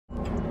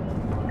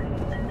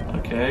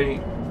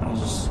Okay,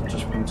 as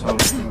just been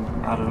told from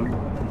Adam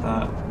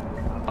that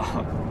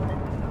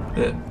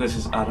this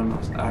is Adam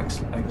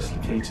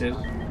Exlicated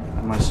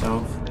and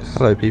myself.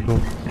 Hello, people.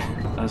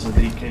 As a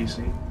DKC,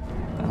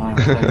 and I'm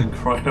playing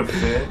Cry of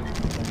Fear.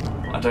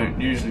 I don't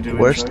usually do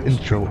Worst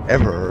intros. intro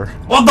ever.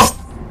 What the?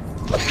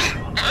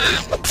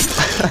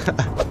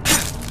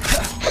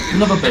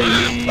 Another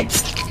baby or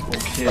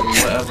kid or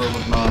whatever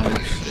with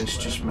knives. It's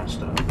just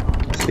messed up.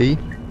 See?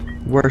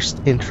 Worst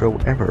intro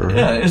ever.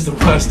 Yeah, it is the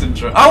worst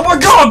intro. Oh my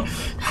god!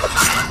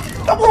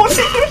 Another one!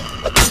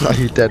 Are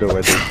you dead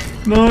already?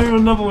 No,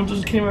 another one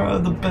just came out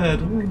of the bed.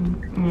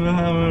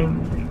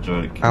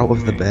 Out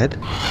of the bed?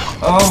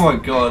 Oh my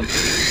god.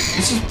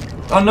 This is.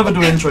 I'll never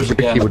do intros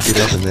Ricky again. would be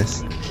loving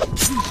this.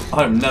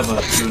 I'll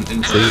never do an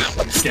intro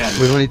again.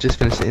 We've only just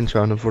finished the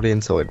intro and I've already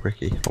insulted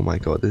Ricky. Oh my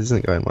god, this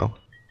isn't going well.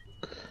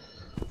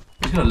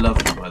 He's gonna love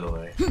you, by the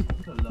way.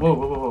 Whoa,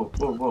 whoa, whoa,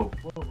 whoa, whoa,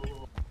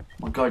 whoa.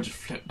 My guy just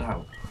flipped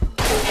out.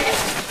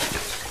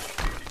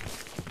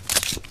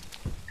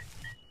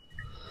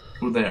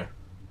 Who there?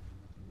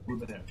 Who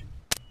there?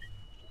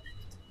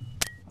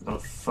 I got a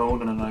phone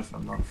and a knife,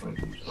 I'm not afraid.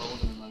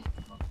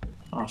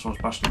 Oh,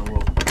 someone's bashing the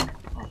wall.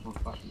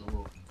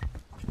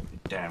 You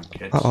damn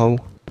kids. Uh-oh.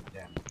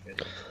 Damn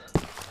kids.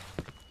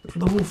 Look for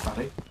the wall,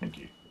 fatty. Thank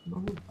you.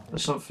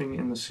 There's something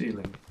in the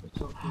ceiling.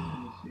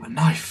 A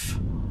knife!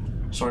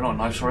 Sorry, not a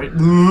knife, sorry.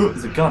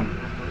 There's a gun.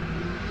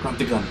 Grab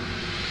the gun.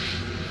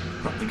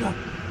 Grab the gun.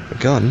 A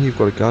gun? You've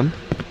got a gun?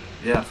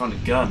 Yeah, I found a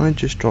gun. I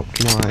just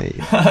dropped my...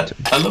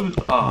 I love it.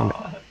 Oh,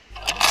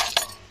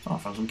 I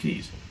found some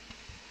keys.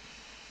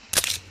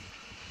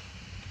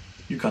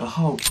 You got a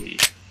whole key.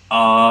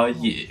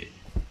 Yeah.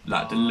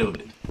 Locked and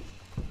loaded.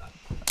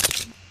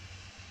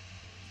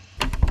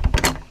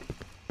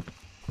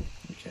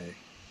 Okay.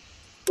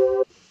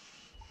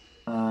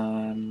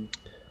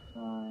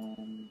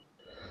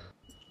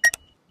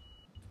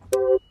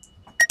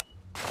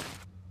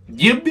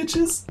 Yeah,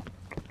 bitches.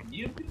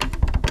 Yeah, bitches.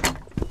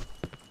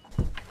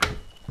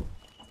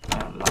 I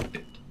liked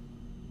it.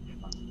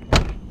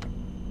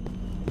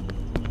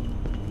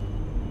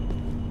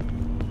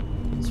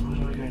 So where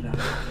do I go now?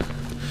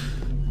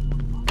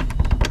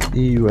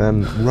 You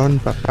run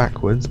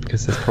backwards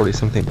because there's probably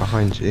something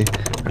behind you,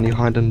 and you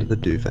hide under the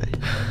duvet.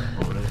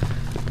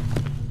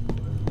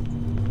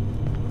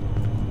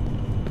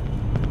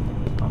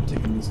 I'm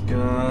taking this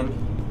gun.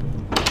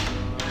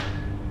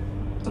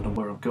 Don't know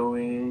where I'm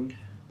going.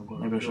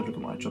 Maybe I should look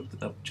at my job to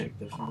double check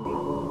this. Help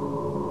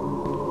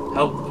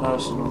the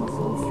person on the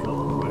 4th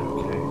floor. Right,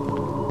 okay.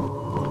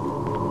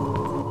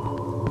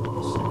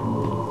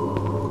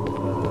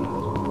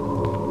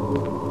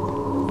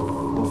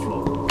 Fourth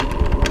floor.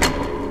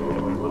 Yeah,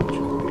 very much.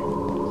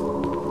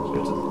 Let's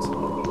go to the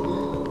top.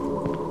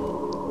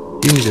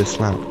 You need a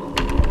slap.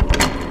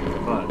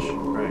 Fudge,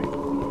 right.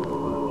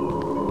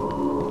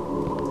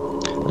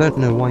 I don't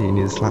know why you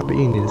need a slap, but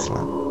you need a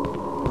slap.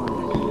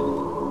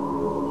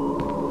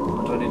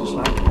 What do I need a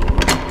slap?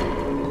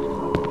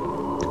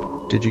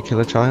 Did you kill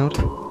a child?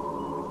 No.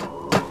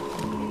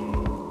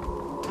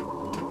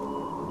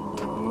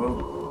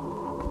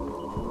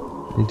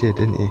 You did,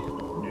 didn't you?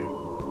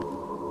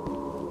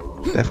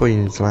 No. Therefore you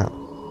need a slap.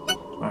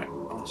 Right,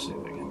 I'll see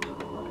it again.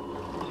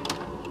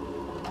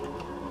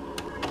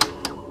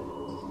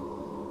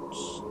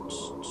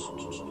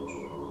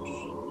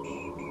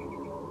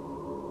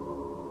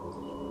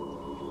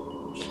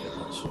 Just get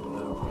that sorted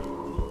out.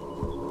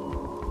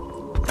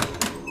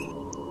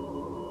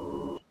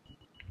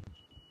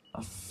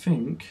 I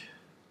think,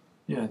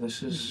 yeah,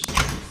 this is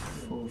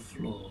 4th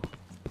floor.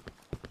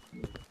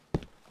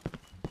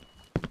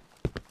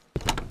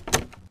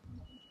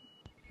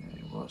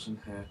 Okay, what's in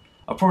here?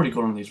 I've probably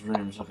gone in these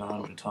rooms like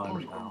 100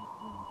 times now.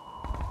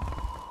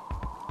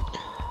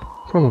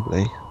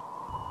 Probably.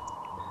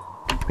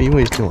 But you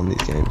always do on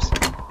these games.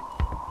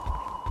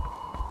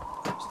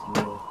 That's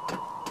the law.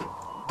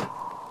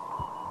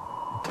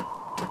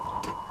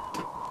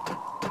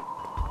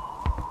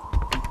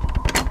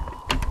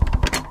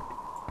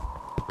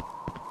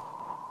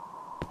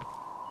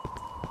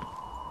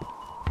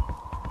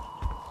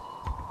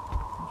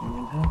 Anything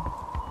in here?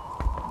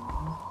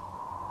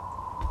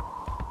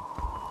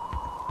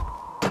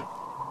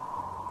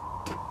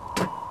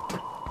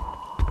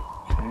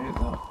 Okay,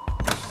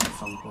 that's a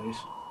fun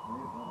place.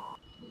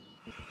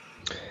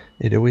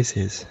 It always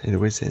is. It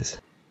always is.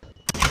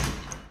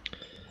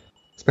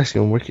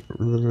 Especially when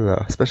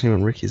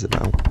Ricky's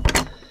about.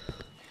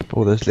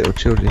 All those little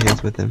children he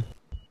has with him.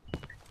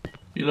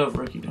 You love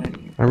Ricky, don't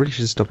you? I really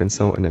should stop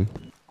insulting him.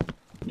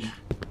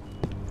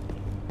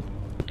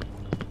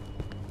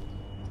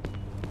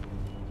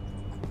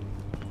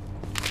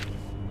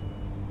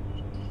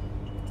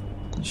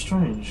 It's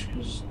strange,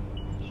 because...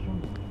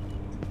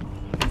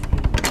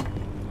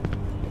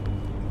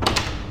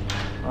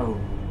 Oh,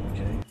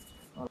 okay.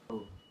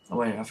 Oh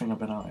wait, I think I've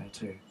been out here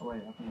too.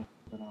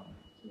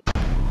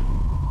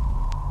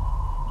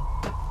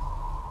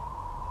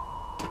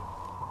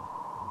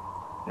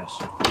 Yes.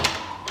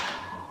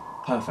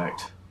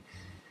 Perfect.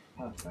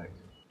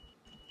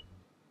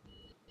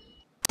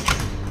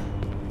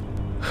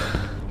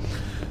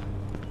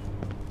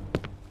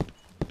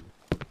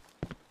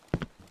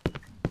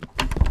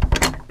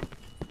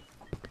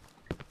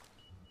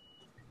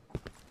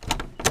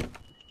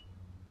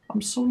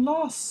 I'm so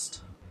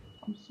lost.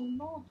 I'm so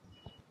lost.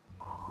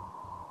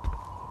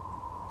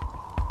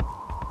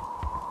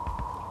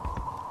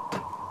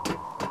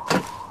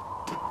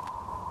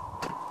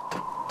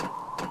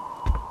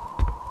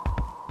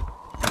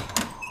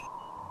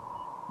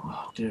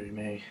 Oh, dearie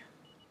me.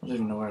 I don't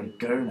even know where to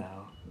go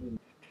now.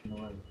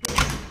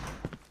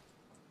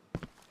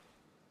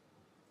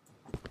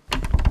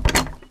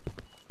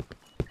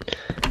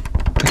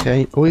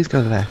 Okay, always go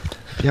left.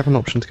 If you have an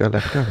option to go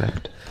left, go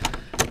left.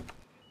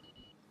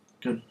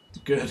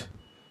 Good.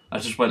 I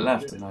just went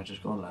left and I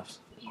just gone left.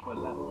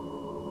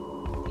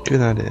 Good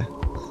idea.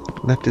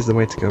 Left is the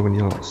way to go when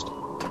you're lost.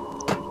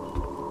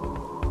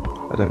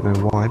 I don't know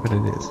why, but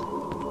it is.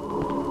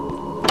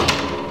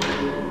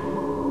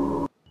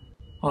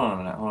 Hold on a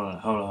minute,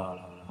 hold on.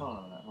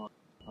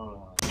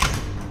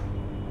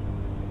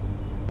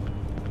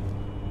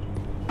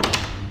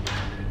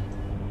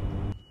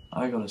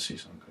 I gotta see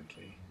something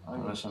quickly.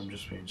 Unless I'm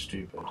just being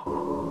stupid.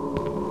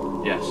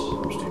 Yes,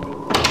 I'm stupid.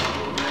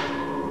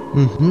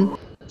 Mm-hmm.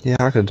 Yeah,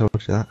 I could have told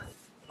you that.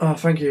 Oh,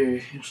 thank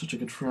you. You're such a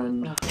good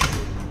friend.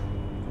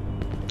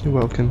 You're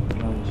welcome.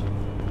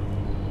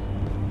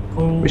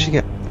 Oh, We should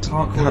get...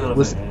 can't call it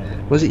was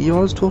it you I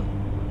was talking...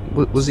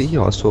 Was it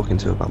you I was talking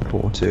to about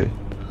Portal 2?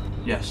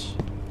 Yes.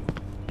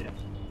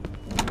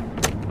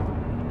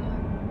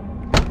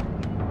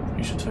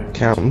 You should totally.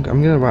 Okay, I'm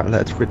gonna write a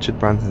letter to Richard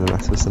Branson and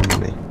ask for some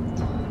money.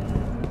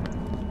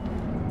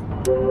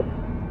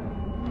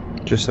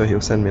 Just so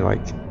he'll send me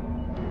like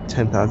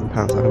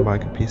 £10,000 so I can buy a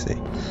good PC.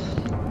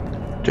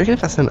 Do you reckon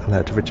if I send a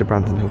letter to Richard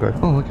Branson he'll go,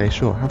 oh okay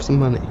sure, have some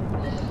money?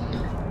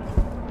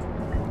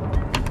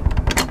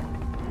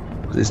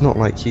 It's not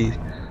like he'll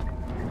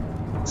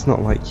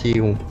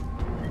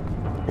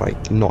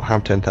like not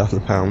have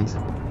 £10,000.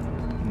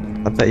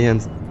 I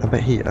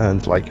bet he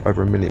earns like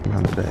over £1 million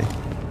a day.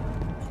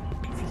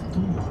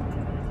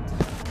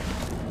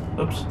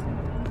 Oops.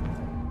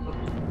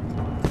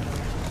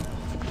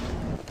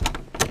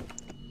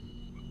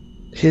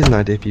 Here's an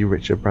idea for you,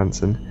 Richard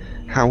Branson.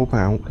 How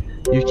about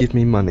you give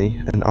me money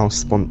and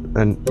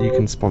you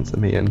can sponsor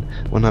me, and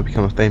when I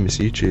become a famous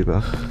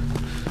YouTuber,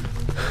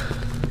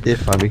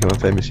 if I become a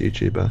famous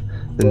YouTuber,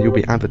 then you'll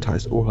be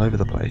advertised all over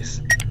the place.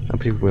 And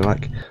people will be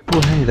like,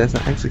 oh hey, there's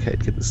that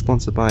Exlicated kid that's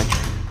sponsored by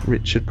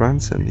Richard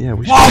Branson. Yeah,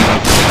 we should.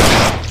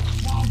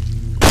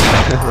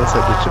 Let's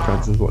hope Richard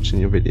Branson's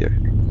watching your video.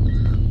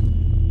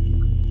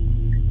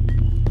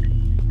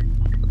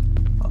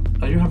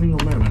 Are you having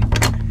your moment?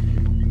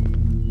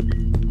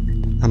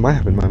 Am I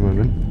having my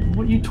moment?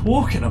 What are you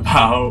talking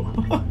about?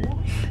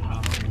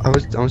 I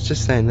was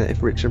just saying that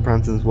if Richard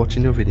Branson's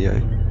watching your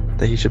video,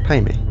 that he should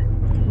pay me.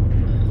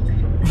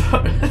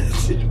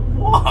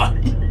 Why?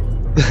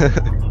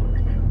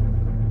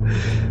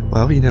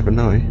 Well, you never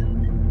know.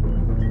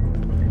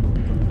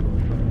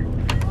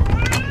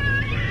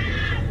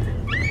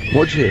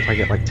 What would you do if I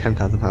get like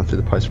 £10,000 through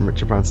the post from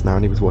Richard Branson now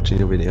and he was watching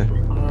your video?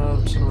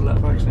 Send a letter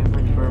back saying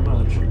thank you very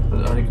much.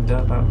 But I can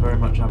doubt about very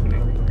much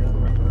happening.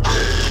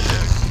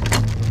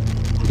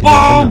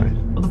 Oh!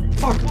 What the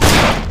fuck?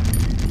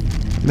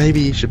 Maybe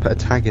you should put a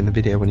tag in the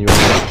video when you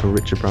upload it to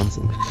Richard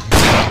Branson.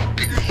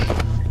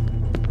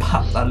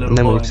 Pat that little And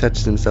then boy. when he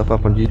sets himself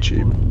up on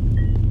YouTube.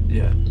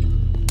 Yeah.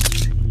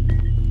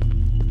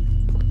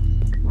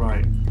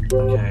 Right.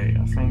 Okay,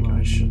 I think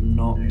I should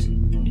not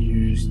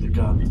use the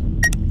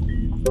gun.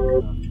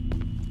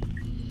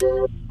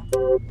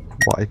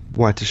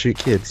 Why to shoot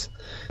kids?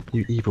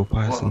 You evil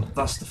person. Well,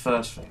 that's the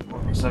first thing.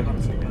 The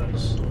second thing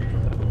is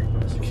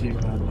there's a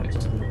keypad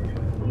next to the...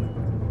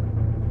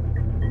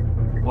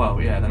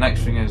 Well, yeah, the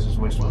next thing is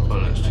wasting my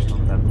bullets just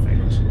on them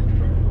things.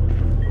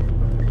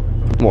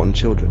 What, on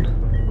children?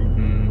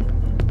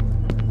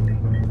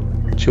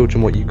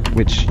 Children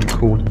which you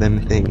called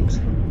them things?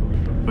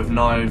 With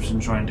knives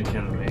and trying to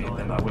kill me,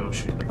 then I will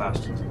shoot the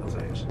bastards in the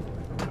face.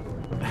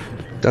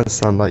 Does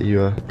sound like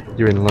you're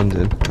in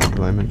London at the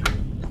moment.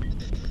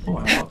 Oh,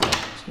 I love that.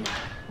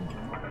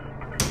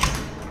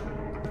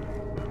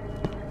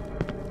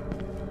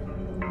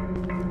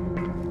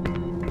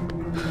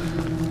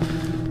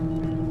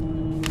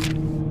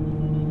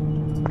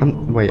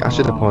 Wait, I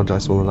should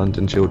apologise to all the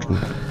London children.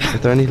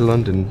 If there are any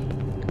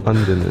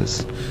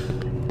Londoners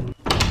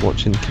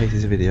watching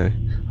Casey's video,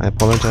 I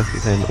apologise for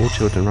saying all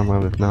children run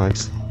around with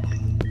knives.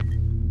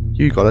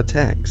 You got a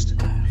text.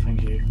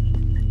 Thank you.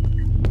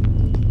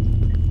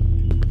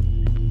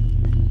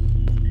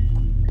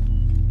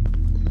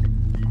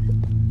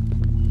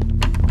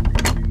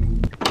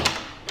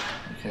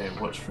 Okay,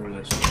 watch through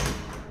this.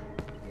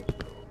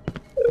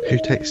 Who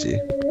texts you?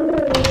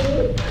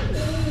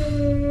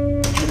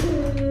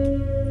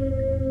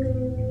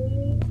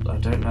 I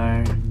don't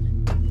know.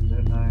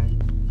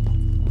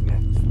 Yeah.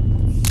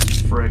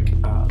 Frick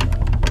out there.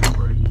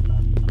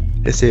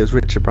 It was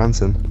Richard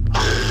Branson.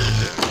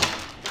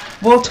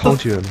 What?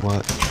 Told you it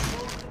worked.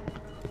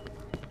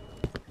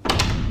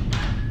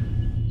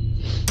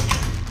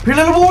 Hey,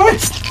 little boy!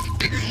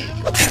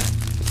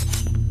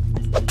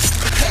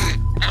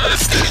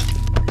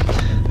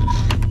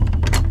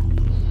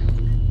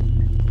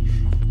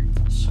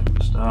 So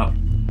messed up.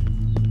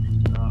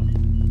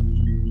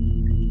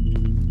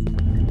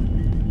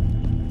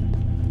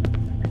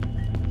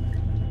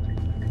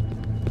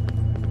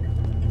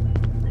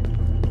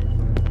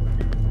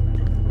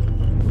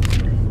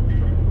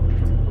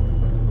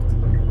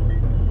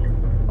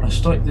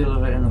 like the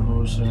elevator in the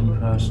hall so any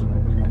person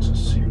that can access the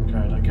secret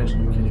code. I guess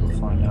no kitty will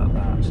find out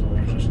that, so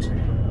I'll just take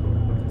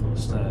the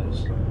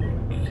stairs.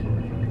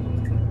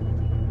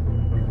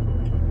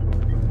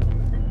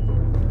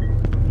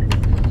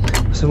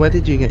 So where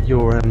did you get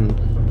your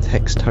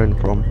text tone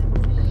from?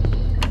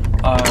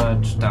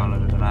 Just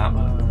downloaded an app.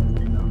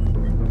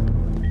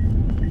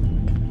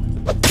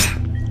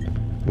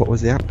 What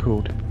was the app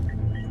called?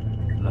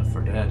 Left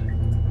 4 Dead.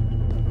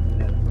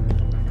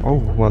 Oh,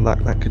 well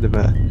that could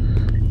have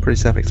pretty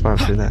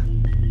self-explanatory there.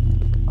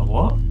 A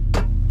what?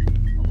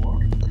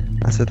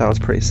 I said that was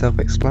pretty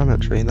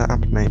self-explanatory, that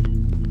app name.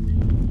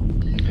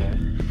 Okay.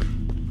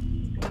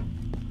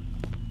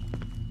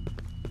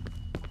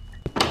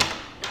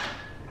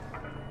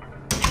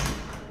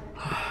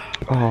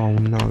 Oh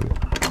no.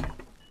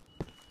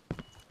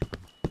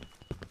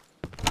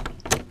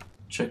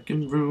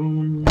 Checking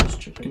rooms,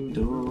 checking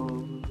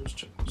doors,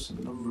 check what's in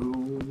the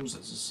rooms.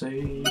 There's a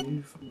save.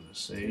 I'm gonna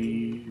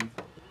save.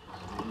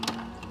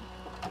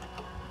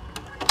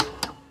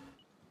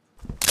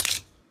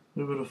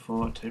 Who would have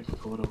thought a tape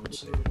recorder would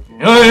save the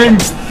game?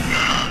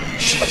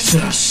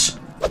 Jesus!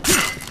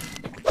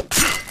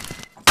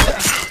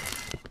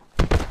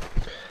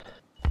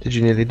 Did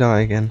you nearly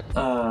die again?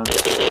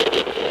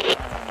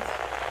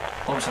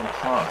 Almost had a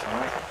heart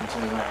attack, I can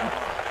tell you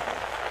that.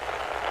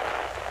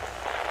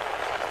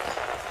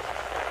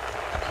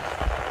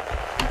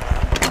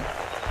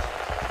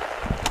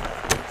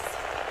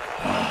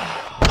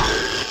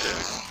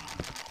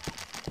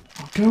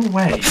 Go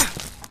away.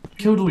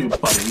 Killed all your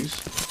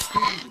buddies.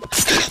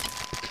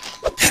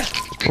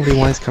 Probably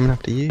why he's coming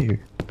after you.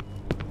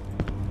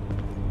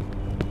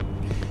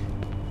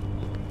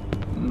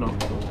 No.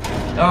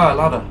 Ah,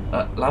 ladder.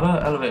 Ladder?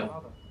 Elevator.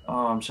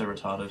 Oh, I'm so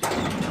retarded.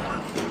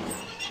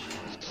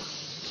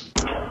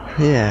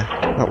 Yeah,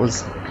 that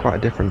was quite a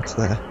difference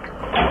there.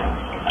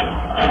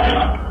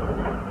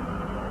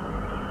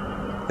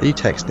 Are you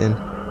texting?